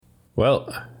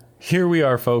Well, here we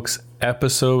are, folks.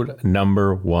 Episode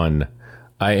number 1.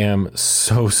 I am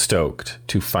so stoked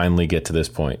to finally get to this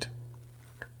point.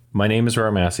 My name is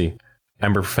Robert Massey.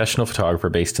 I'm a professional photographer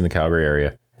based in the Calgary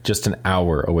area, just an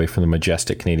hour away from the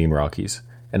majestic Canadian Rockies.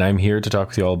 And I'm here to talk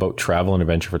with you all about travel and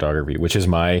adventure photography, which is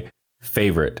my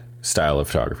favorite style of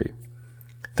photography.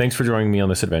 Thanks for joining me on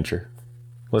this adventure.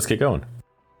 Let's get going.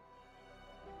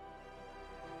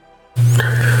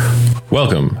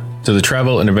 Welcome to the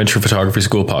Travel and Adventure Photography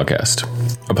School podcast,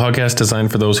 a podcast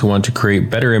designed for those who want to create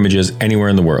better images anywhere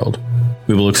in the world.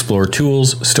 We will explore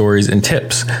tools, stories, and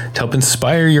tips to help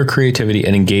inspire your creativity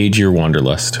and engage your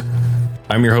wanderlust.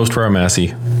 I'm your host, Robert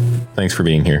Massey. Thanks for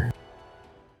being here.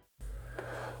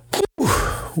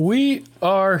 We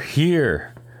are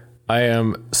here. I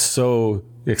am so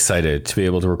excited to be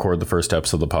able to record the first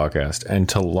episode of the podcast and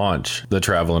to launch the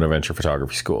Travel and Adventure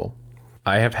Photography School.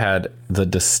 I have had the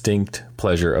distinct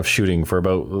pleasure of shooting for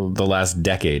about the last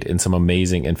decade in some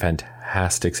amazing and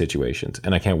fantastic situations,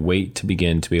 and I can't wait to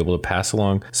begin to be able to pass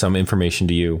along some information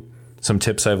to you, some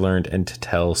tips I've learned, and to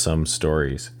tell some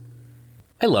stories.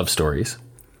 I love stories.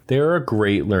 They are a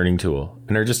great learning tool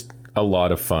and are just a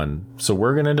lot of fun. So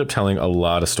we're going to end up telling a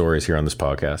lot of stories here on this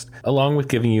podcast, along with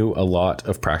giving you a lot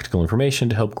of practical information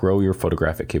to help grow your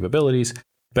photographic capabilities,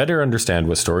 better understand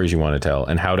what stories you want to tell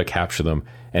and how to capture them,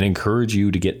 and encourage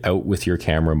you to get out with your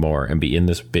camera more and be in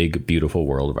this big, beautiful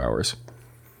world of ours.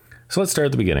 So let's start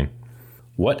at the beginning.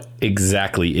 What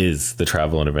exactly is the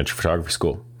Travel and Adventure Photography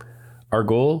School? Our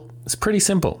goal is pretty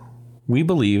simple. We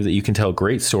believe that you can tell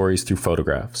great stories through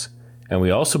photographs. And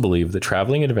we also believe that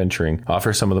traveling and adventuring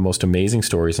offer some of the most amazing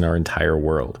stories in our entire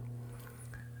world.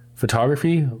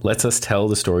 Photography lets us tell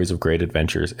the stories of great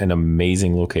adventures and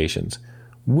amazing locations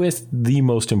with the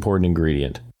most important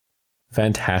ingredient,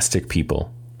 fantastic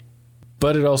people.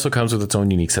 But it also comes with its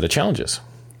own unique set of challenges.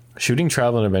 Shooting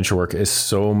travel and adventure work is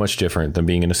so much different than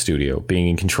being in a studio, being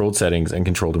in controlled settings and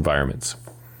controlled environments.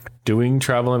 Doing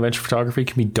travel and adventure photography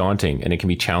can be daunting and it can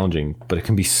be challenging, but it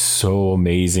can be so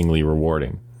amazingly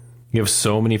rewarding. You have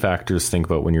so many factors to think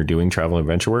about when you're doing travel and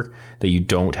adventure work that you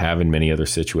don't have in many other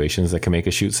situations that can make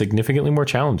a shoot significantly more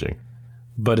challenging.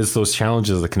 But it's those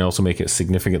challenges that can also make it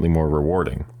significantly more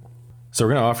rewarding. So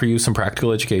we're going to offer you some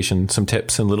practical education, some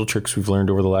tips and little tricks we've learned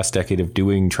over the last decade of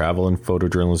doing travel and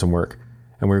photojournalism work.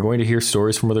 And we're going to hear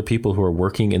stories from other people who are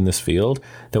working in this field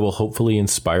that will hopefully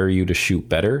inspire you to shoot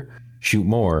better, shoot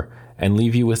more, and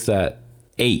leave you with that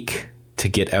ache to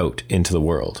get out into the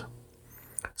world.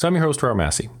 So I'm your host, Robert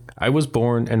Massey. I was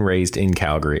born and raised in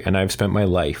Calgary, and I've spent my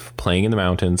life playing in the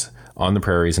mountains, on the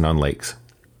prairies, and on lakes.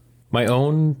 My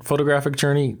own photographic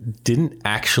journey didn't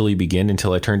actually begin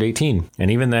until I turned 18.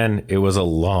 And even then, it was a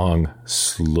long,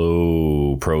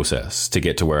 slow process to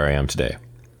get to where I am today.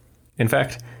 In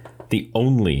fact, the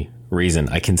only reason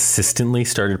I consistently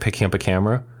started picking up a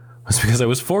camera was because I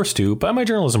was forced to by my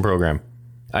journalism program.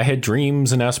 I had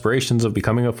dreams and aspirations of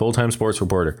becoming a full-time sports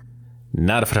reporter,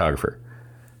 not a photographer.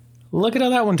 Look at how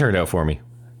that one turned out for me.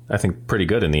 I think pretty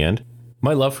good in the end.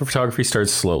 My love for photography started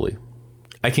slowly.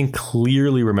 I can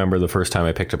clearly remember the first time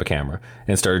I picked up a camera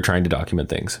and started trying to document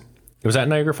things. It was at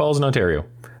Niagara Falls in Ontario.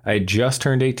 I had just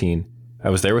turned 18.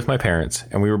 I was there with my parents,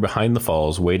 and we were behind the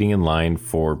falls waiting in line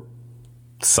for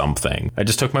something. I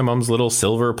just took my mom's little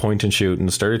silver point and shoot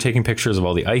and started taking pictures of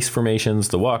all the ice formations,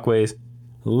 the walkways,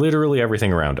 literally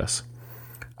everything around us.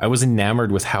 I was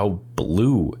enamored with how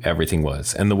blue everything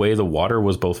was and the way the water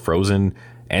was both frozen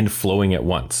and flowing at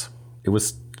once. It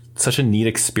was such a neat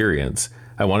experience.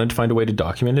 I wanted to find a way to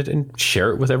document it and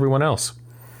share it with everyone else.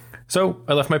 So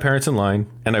I left my parents in line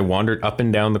and I wandered up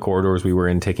and down the corridors we were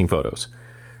in taking photos.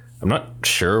 I'm not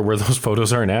sure where those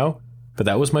photos are now, but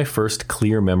that was my first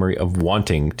clear memory of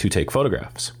wanting to take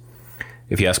photographs.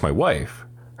 If you ask my wife,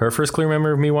 her first clear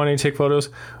memory of me wanting to take photos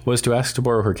was to ask to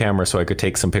borrow her camera so I could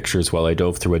take some pictures while I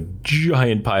dove through a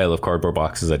giant pile of cardboard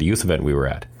boxes at a youth event we were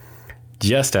at,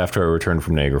 just after I returned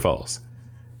from Niagara Falls.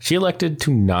 She elected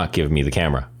to not give me the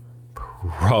camera.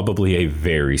 Probably a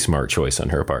very smart choice on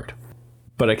her part.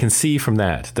 But I can see from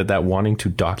that wanting to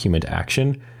document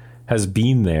action has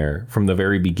been there from the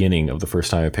very beginning of the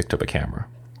first time I picked up a camera.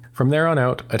 From there on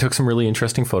out, I took some really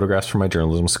interesting photographs from my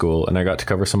journalism school, and I got to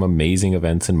cover some amazing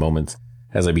events and moments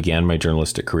as I began my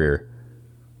journalistic career.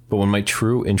 But when my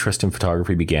true interest in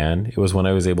photography began, it was when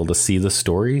I was able to see the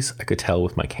stories I could tell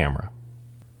with my camera.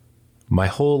 My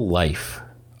whole life,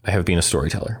 I have been a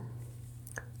storyteller.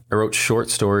 I wrote short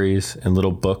stories and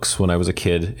little books when I was a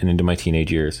kid and into my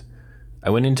teenage years. I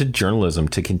went into journalism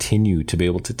to continue to be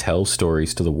able to tell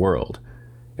stories to the world.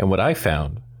 And what I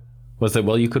found was that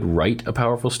while you could write a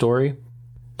powerful story,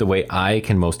 the way I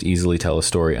can most easily tell a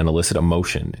story and elicit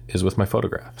emotion is with my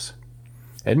photographs.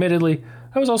 Admittedly,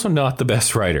 I was also not the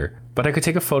best writer, but I could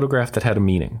take a photograph that had a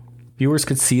meaning. Viewers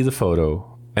could see the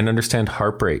photo and understand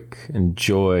heartbreak and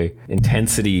joy,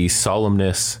 intensity,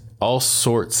 solemnness, all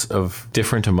sorts of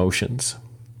different emotions.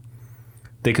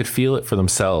 They could feel it for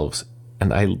themselves,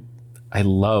 and I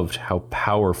loved how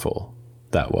powerful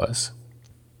that was.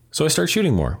 So I started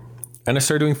shooting more, and I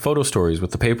started doing photo stories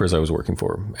with the papers I was working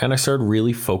for, and I started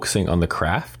really focusing on the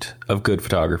craft of good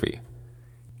photography.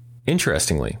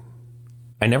 Interestingly,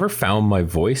 I never found my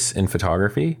voice in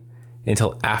photography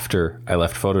until after I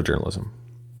left photojournalism.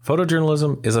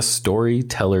 Photojournalism is a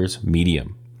storyteller's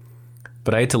medium,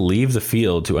 but I had to leave the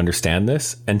field to understand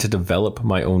this and to develop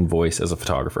my own voice as a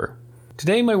photographer.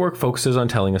 Today, my work focuses on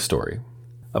telling a story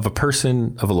of a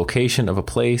person, of a location, of a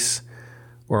place,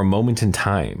 or a moment in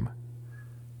time.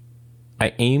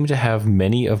 I aim to have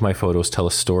many of my photos tell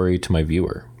a story to my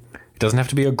viewer. It doesn't have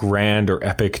to be a grand or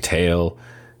epic tale.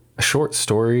 A short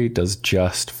story does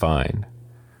just fine.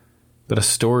 But a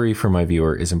story for my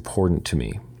viewer is important to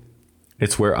me.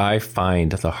 It's where I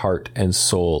find the heart and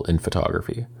soul in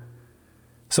photography.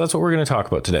 So that's what we're going to talk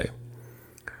about today.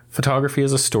 Photography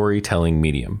is a storytelling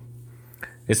medium.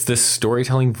 It's this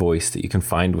storytelling voice that you can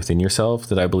find within yourself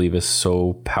that I believe is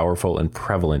so powerful and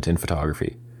prevalent in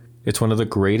photography. It's one of the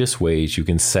greatest ways you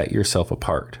can set yourself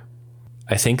apart.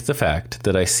 I think the fact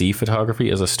that I see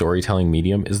photography as a storytelling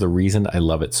medium is the reason I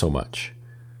love it so much.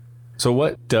 So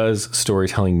what does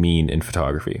storytelling mean in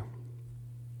photography?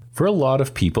 For a lot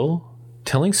of people,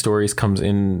 telling stories comes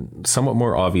in somewhat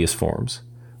more obvious forms,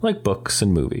 like books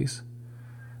and movies.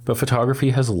 But photography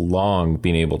has long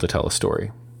been able to tell a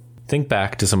story. Think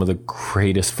back to some of the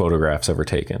greatest photographs ever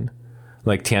taken,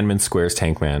 like Tiananmen Square's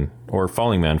Tank Man or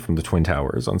Falling Man from the Twin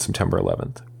Towers on September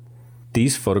 11th.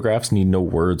 These photographs need no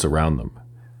words around them.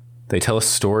 They tell a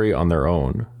story on their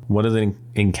own, one that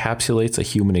encapsulates a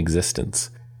human existence,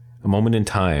 a moment in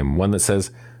time, one that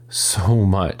says so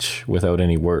much without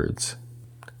any words.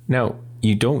 Now,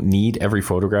 you don't need every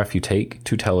photograph you take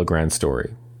to tell a grand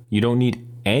story. You don't need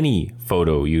any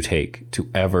photo you take to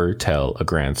ever tell a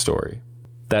grand story.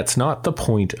 That's not the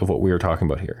point of what we are talking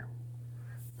about here.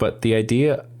 But the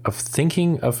idea of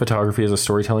thinking of photography as a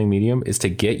storytelling medium is to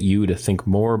get you to think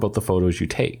more about the photos you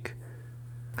take.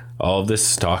 All of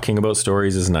this talking about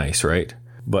stories is nice, right?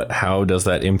 But how does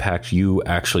that impact you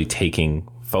actually taking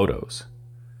photos?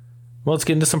 Well, let's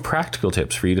get into some practical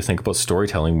tips for you to think about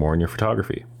storytelling more in your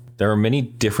photography. There are many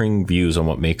differing views on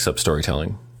what makes up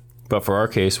storytelling, but for our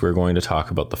case, we're going to talk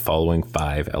about the following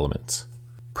 5 elements: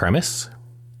 premise,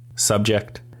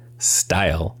 subject,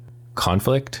 style,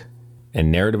 conflict,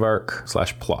 and narrative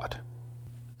arc/plot.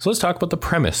 So let's talk about the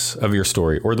premise of your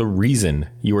story, or the reason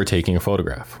you are taking a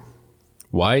photograph.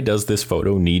 Why does this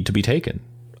photo need to be taken?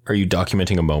 Are you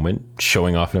documenting a moment,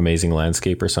 showing off an amazing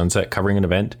landscape or sunset, covering an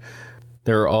event?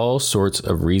 There are all sorts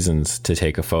of reasons to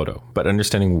take a photo, but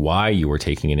understanding why you are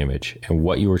taking an image and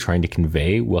what you are trying to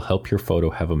convey will help your photo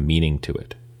have a meaning to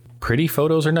it. Pretty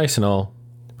photos are nice and all,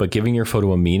 but giving your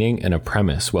photo a meaning and a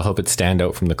premise will help it stand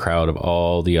out from the crowd of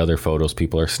all the other photos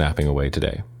people are snapping away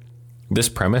today. This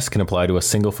premise can apply to a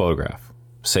single photograph,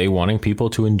 say wanting people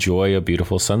to enjoy a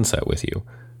beautiful sunset with you,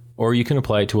 or you can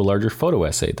apply it to a larger photo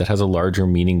essay that has a larger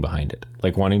meaning behind it,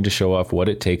 like wanting to show off what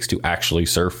it takes to actually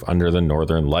surf under the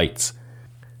northern lights.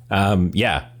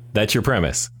 Yeah, that's your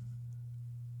premise.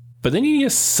 But then you need a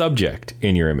subject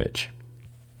in your image.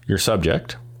 Your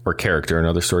subject, or character in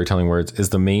other storytelling words, is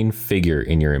the main figure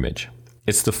in your image.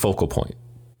 It's the focal point,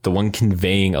 the one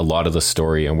conveying a lot of the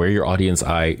story and where your audience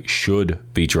eye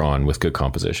should be drawn with good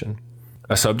composition.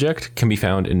 A subject can be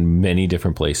found in many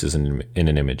different places in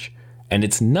an image, and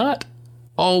it's not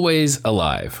always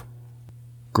alive.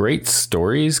 Great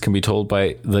stories can be told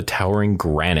by the towering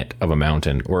granite of a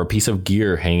mountain or a piece of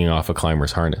gear hanging off a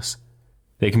climber's harness.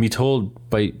 They can be told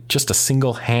by just a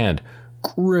single hand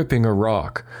gripping a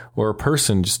rock or a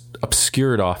person just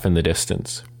obscured off in the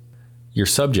distance. Your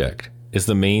subject is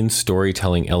the main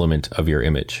storytelling element of your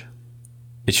image.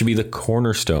 It should be the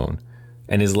cornerstone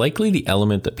and is likely the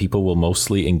element that people will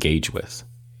mostly engage with.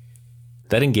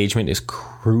 That engagement is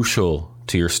crucial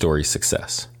to your story's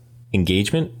success.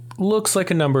 Engagement looks like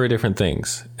a number of different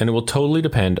things, and it will totally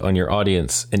depend on your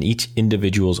audience and each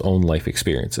individual's own life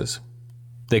experiences.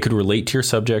 They could relate to your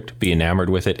subject, be enamored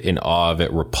with it, in awe of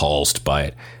it, repulsed by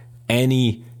it.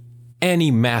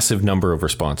 Any massive number of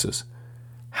responses.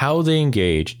 How they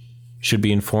engage should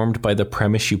be informed by the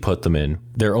premise you put them in,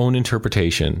 their own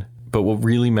interpretation, but what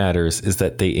really matters is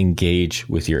that they engage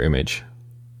with your image.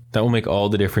 That will make all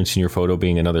the difference in your photo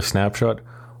being another snapshot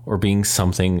or being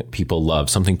something people love,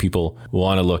 something people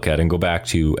want to look at and go back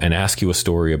to and ask you a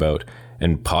story about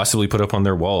and possibly put up on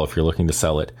their wall if you're looking to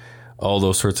sell it. all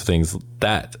those sorts of things.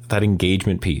 That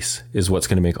engagement piece is what's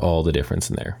going to make all the difference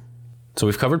in there. So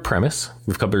we've covered premise,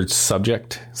 we've covered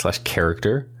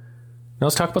subject/character. Now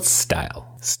let's talk about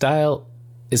style. Style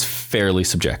is fairly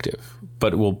subjective,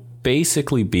 but it will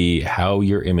basically be how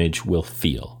your image will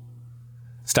feel.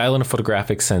 Style in a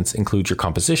photographic sense includes your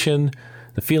composition,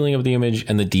 the feeling of the image,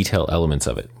 and the detail elements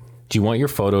of it. Do you want your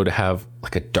photo to have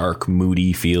like a dark,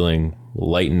 moody feeling,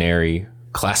 light and airy,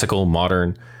 classical,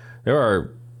 modern? There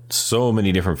are so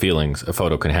many different feelings a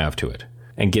photo can have to it.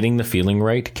 And getting the feeling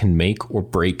right can make or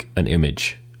break an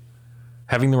image.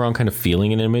 Having the wrong kind of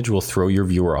feeling in an image will throw your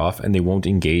viewer off, and they won't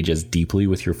engage as deeply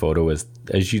with your photo as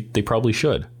they probably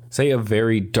should. Say a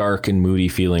very dark and moody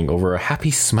feeling over a happy,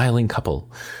 smiling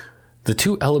couple. The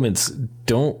two elements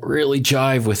don't really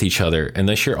jive with each other, and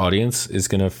thus your audience is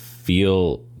going to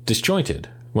feel disjointed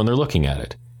when they're looking at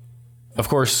it. Of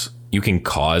course, you can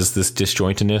cause this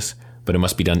disjointedness, but it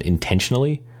must be done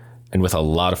intentionally and with a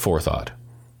lot of forethought.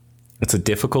 It's a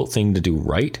difficult thing to do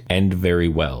right and very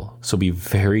well, so be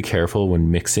very careful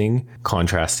when mixing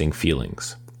contrasting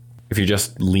feelings. If you're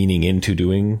just leaning into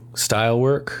doing style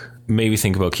work, maybe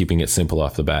think about keeping it simple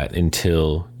off the bat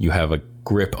until you have a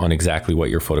grip on exactly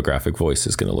what your photographic voice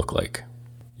is going to look like.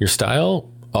 Your style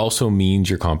also means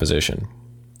your composition.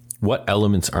 What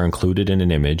elements are included in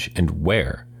an image and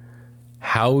where?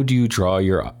 How do you draw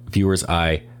your viewer's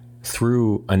eye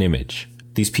through an image?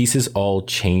 These pieces all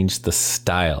change the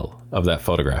style of that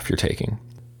photograph you're taking.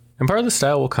 And part of the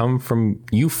style will come from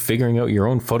you figuring out your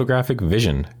own photographic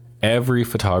vision. Every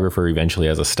photographer eventually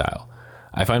has a style.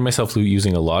 I find myself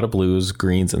using a lot of blues,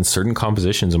 greens, and certain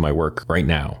compositions in my work right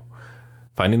now.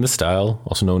 Finding the style,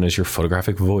 also known as your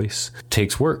photographic voice,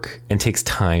 takes work and takes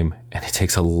time, and it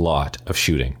takes a lot of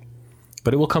shooting.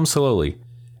 But it will come slowly,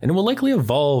 and it will likely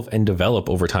evolve and develop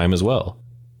over time as well.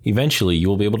 Eventually, you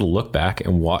will be able to look back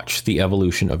and watch the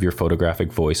evolution of your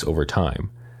photographic voice over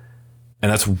time.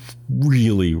 And that's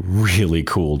really, really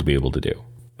cool to be able to do.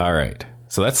 All right,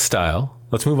 so that's style.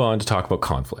 Let's move on to talk about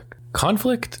conflict.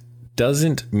 Conflict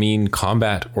doesn't mean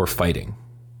combat or fighting.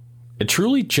 It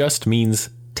truly just means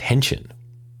tension.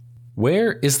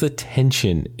 Where is the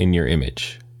tension in your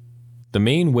image? The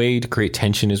main way to create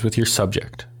tension is with your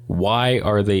subject. Why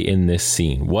are they in this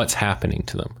scene? What's happening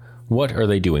to them? What are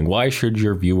they doing? Why should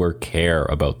your viewer care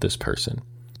about this person?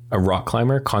 A rock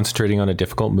climber concentrating on a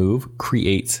difficult move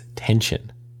creates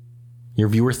tension. Your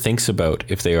viewer thinks about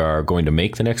if they are going to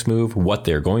make the next move, what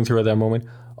they're going through at that moment,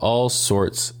 all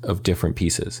sorts of different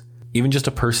pieces. Even just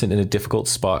a person in a difficult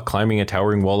spot climbing a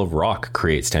towering wall of rock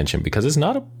creates tension because it's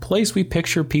not a place we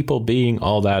picture people being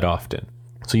all that often.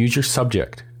 So use your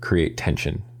subject, create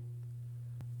tension.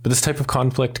 But this type of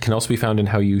conflict can also be found in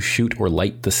how you shoot or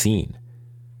light the scene.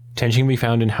 Tension can be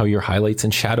found in how your highlights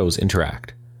and shadows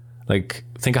interact. Like,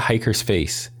 think a hiker's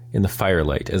face in the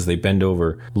firelight as they bend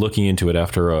over, looking into it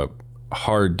after a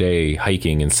hard day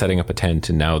hiking and setting up a tent,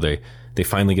 and now they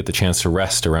finally get the chance to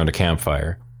rest around a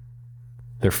campfire.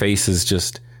 Their face is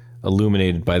just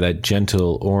illuminated by that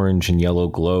gentle orange and yellow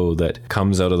glow that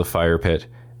comes out of the fire pit,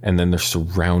 and then they're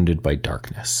surrounded by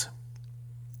darkness.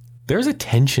 There's a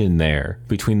tension there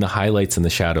between the highlights and the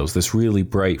shadows, this really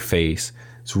bright face,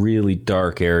 this really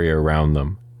dark area around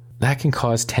them. That can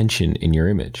cause tension in your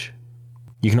image.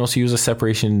 You can also use a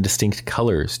separation in distinct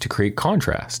colors to create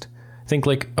contrast. Think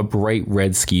like a bright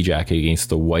red ski jacket against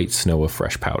the white snow of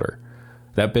fresh powder.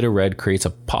 That bit of red creates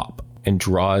a pop and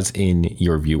draws in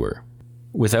your viewer.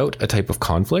 Without a type of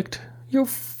conflict, your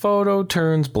photo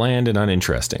turns bland and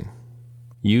uninteresting.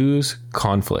 Use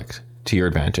conflict to your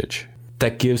advantage.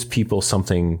 That gives people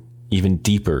something even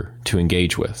deeper to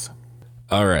engage with.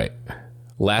 All right.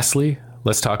 Lastly,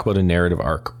 let's talk about a narrative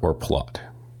arc or plot.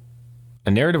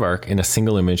 A narrative arc in a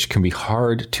single image can be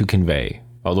hard to convey,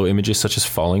 although images such as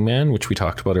Falling Man, which we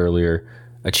talked about earlier,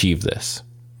 achieve this.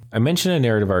 I mentioned a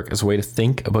narrative arc as a way to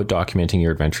think about documenting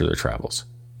your adventures or travels.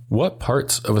 What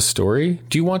parts of a story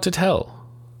do you want to tell?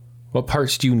 What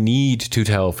parts do you need to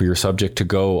tell for your subject to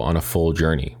go on a full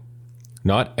journey?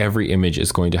 Not every image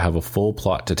is going to have a full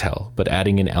plot to tell, but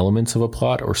adding in elements of a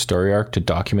plot or story arc to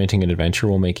documenting an adventure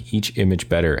will make each image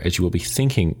better, as you will be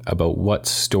thinking about what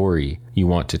story you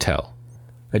want to tell.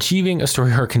 Achieving a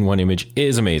story arc in one image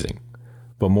is amazing,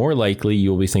 but more likely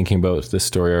you will be thinking about this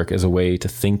story arc as a way to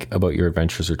think about your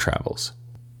adventures or travels.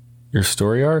 Your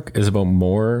story arc is about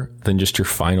more than just your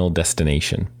final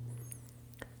destination.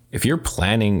 If you're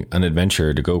planning an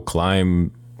adventure to go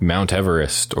climb Mount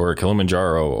Everest or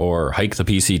Kilimanjaro or hike the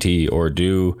PCT or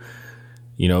do,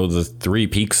 the 3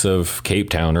 peaks of Cape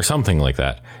Town or something like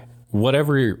that,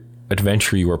 whatever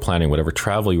adventure you are planning, whatever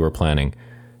travel you are planning,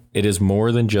 it is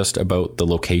more than just about the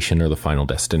location or the final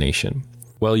destination.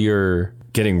 While you're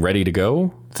getting ready to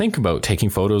go, think about taking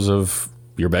photos of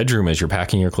your bedroom as you're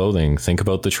packing your clothing. Think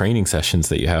about the training sessions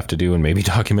that you have to do and maybe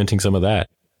documenting some of that.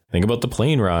 Think about the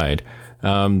plane ride,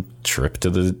 trip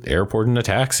to the airport in a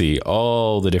taxi,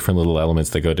 all the different little elements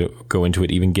that go into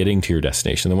it, even getting to your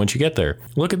destination. Then once you get there,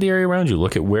 look at the area around you,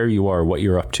 look at where you are, what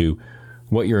you're up to,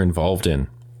 what you're involved in.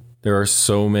 There are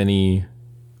so many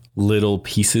little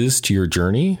pieces to your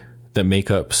journey that make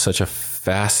up such a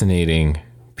fascinating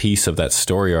piece of that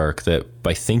story arc that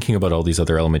by thinking about all these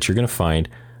other elements, you're going to find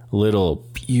little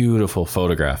beautiful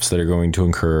photographs that are going to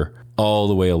occur all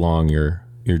the way along your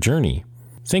journey.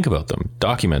 Think about them,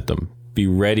 document them, be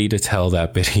ready to tell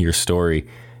that bit of your story,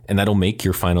 and that'll make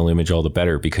your final image all the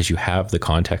better because you have the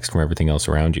context from everything else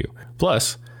around you.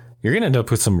 Plus, you're going to end up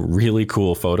with some really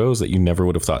cool photos that you never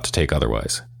would have thought to take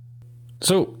otherwise.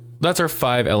 So that's our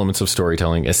 5 elements of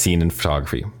storytelling as seen in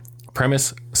photography: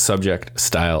 premise, subject,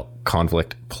 style,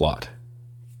 conflict, plot.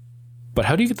 But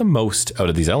how do you get the most out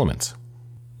of these elements?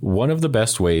 One of the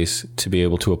best ways to be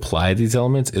able to apply these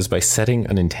elements is by setting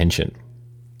an intention.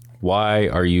 Why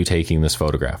are you taking this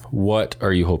photograph? What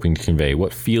are you hoping to convey?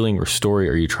 What feeling or story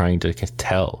are you trying to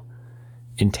tell?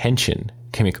 Intention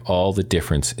can make all the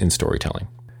difference in storytelling.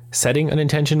 Setting an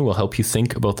intention will help you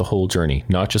think about the whole journey,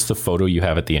 not just the photo you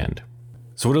have at the end.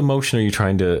 So what emotion are you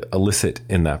trying to elicit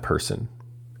in that person?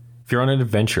 If you're on an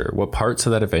adventure, what parts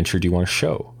of that adventure do you want to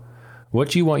show?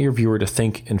 What do you want your viewer to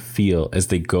think and feel as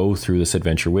they go through this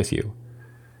adventure with you?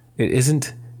 It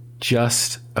isn't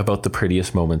just about the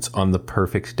prettiest moments on the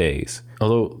perfect days.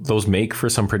 Although those make for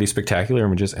some pretty spectacular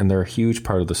images and they're a huge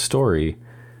part of the story,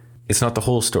 it's not the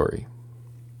whole story.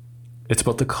 It's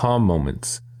about the calm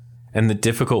moments and the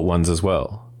difficult ones as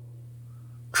well.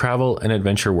 Travel and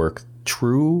adventure work,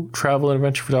 true travel and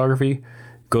adventure photography,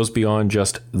 goes beyond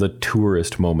just the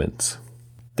tourist moments.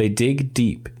 They dig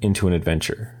deep into an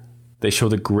adventure. They show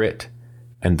the grit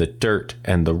and the dirt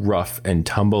and the rough and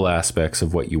tumble aspects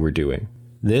of what you were doing.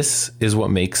 This is what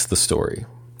makes the story.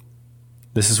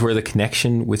 This is where the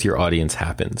connection with your audience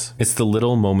happens. It's the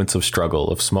little moments of struggle,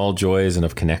 of small joys, and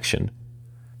of connection.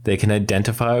 They can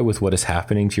identify with what is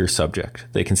happening to your subject.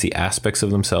 They can see aspects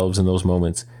of themselves in those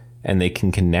moments, and they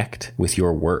can connect with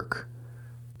your work.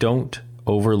 Don't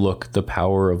overlook the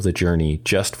power of the journey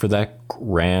just for that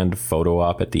grand photo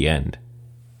op at the end.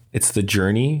 It's the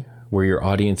journey where your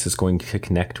audience is going to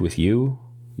connect with you,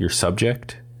 your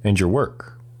subject, and your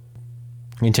work.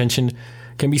 Intention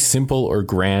can be simple or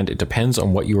grand. It depends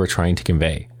on what you are trying to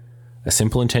convey. A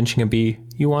simple intention can be,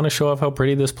 you want to show off how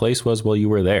pretty this place was while you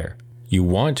were there. You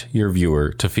want your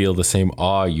viewer to feel the same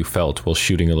awe you felt while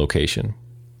shooting a location.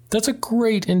 That's a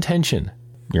great intention.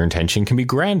 Your intention can be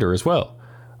grander as well.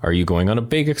 Are you going on a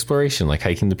big exploration like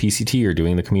hiking the PCT or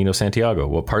doing the Camino Santiago?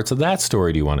 What parts of that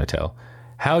story do you want to tell?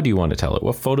 How do you want to tell it?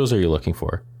 What photos are you looking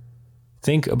for?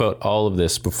 Think about all of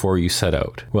this before you set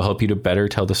out. It will help you to better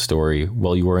tell the story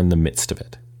while you are in the midst of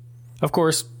it. Of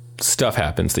course, stuff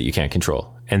happens that you can't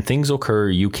control, and things occur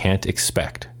you can't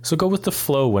expect. So go with the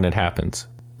flow when it happens.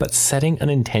 But setting an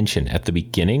intention at the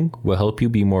beginning will help you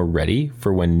be more ready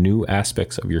for when new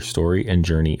aspects of your story and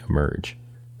journey emerge.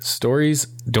 Stories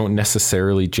don't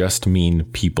necessarily just mean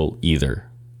people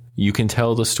either. You can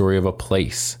tell the story of a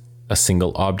place, a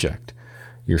single object,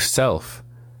 yourself.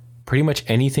 Pretty much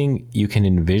anything you can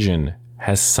envision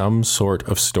has some sort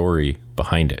of story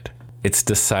behind it. It's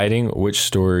deciding which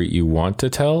story you want to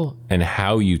tell and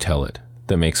how you tell it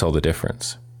that makes all the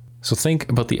difference. So think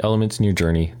about the elements in your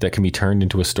journey that can be turned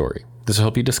into a story. This will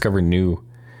help you discover new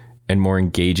and more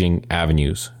engaging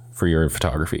avenues for your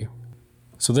photography.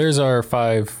 So there's our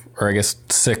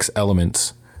 6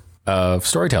 elements of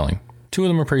storytelling. 2 of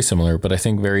them are pretty similar, but I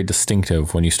think very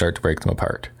distinctive when you start to break them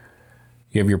apart.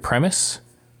 You have your premise,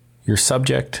 your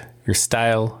subject, your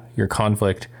style, your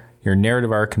conflict, your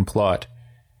narrative arc and plot,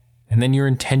 and then your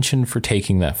intention for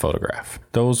taking that photograph.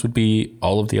 Those would be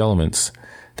all of the elements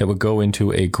that would go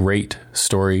into a great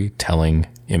storytelling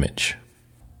image.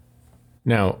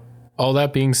 Now, all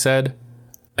that being said,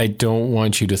 I don't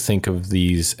want you to think of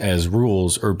these as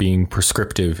rules or being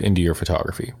prescriptive into your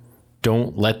photography.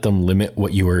 Don't let them limit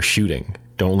what you are shooting.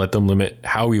 Don't let them limit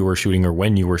how you are shooting or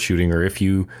when you are shooting or if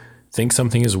you think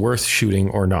something is worth shooting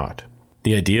or not.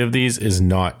 The idea of these is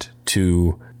not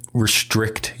to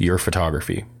restrict your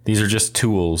photography. These are just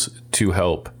tools to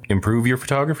help improve your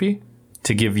photography,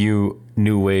 to give you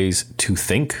new ways to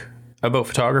think about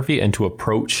photography and to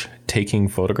approach taking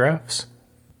photographs,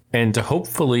 and to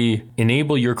hopefully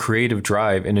enable your creative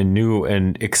drive in a new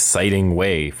and exciting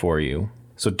way for you.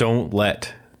 So don't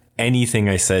let anything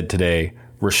I said today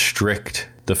restrict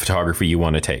the photography you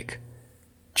want to take.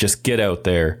 Just get out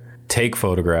there, take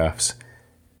photographs,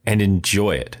 and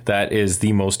enjoy it. That is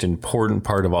the most important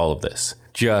part of all of this.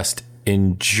 Just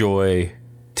enjoy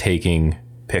taking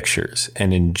pictures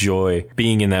and enjoy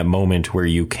being in that moment where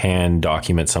you can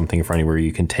document something in front of you, where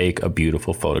you can take a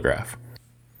beautiful photograph.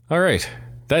 All right,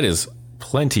 that is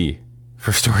plenty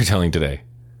for storytelling today.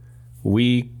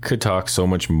 We could talk so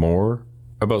much more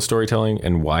about storytelling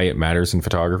and why it matters in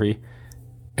photography.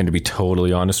 And to be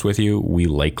totally honest with you, we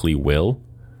likely will.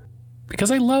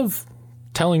 Because I love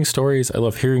telling stories. I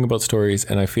love hearing about stories.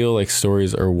 And I feel like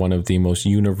stories are one of the most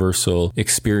universal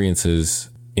experiences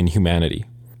in humanity.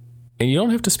 And you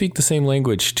don't have to speak the same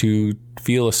language to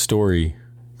feel a story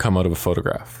come out of a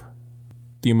photograph.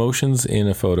 The emotions in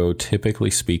a photo typically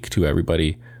speak to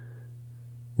everybody,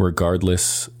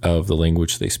 regardless of the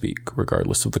language they speak,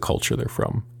 regardless of the culture they're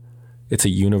from. It's a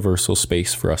universal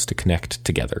space for us to connect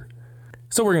together.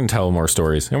 So we're going to tell more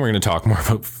stories and we're going to talk more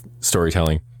about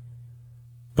storytelling.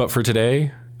 But for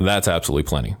today, that's absolutely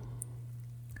plenty.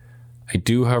 I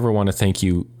do, however, want to thank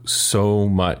you so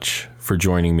much for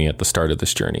joining me at the start of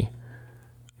this journey.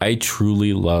 I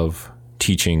truly love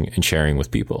teaching and sharing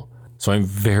with people. So I'm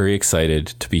very excited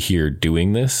to be here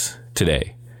doing this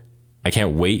today. I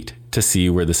can't wait to see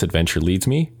where this adventure leads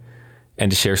me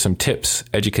and to share some tips,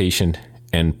 education,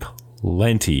 and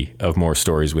plenty of more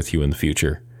stories with you in the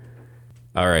future.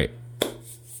 All right,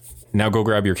 now go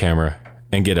grab your camera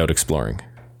and get out exploring.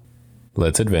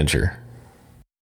 Let's adventure.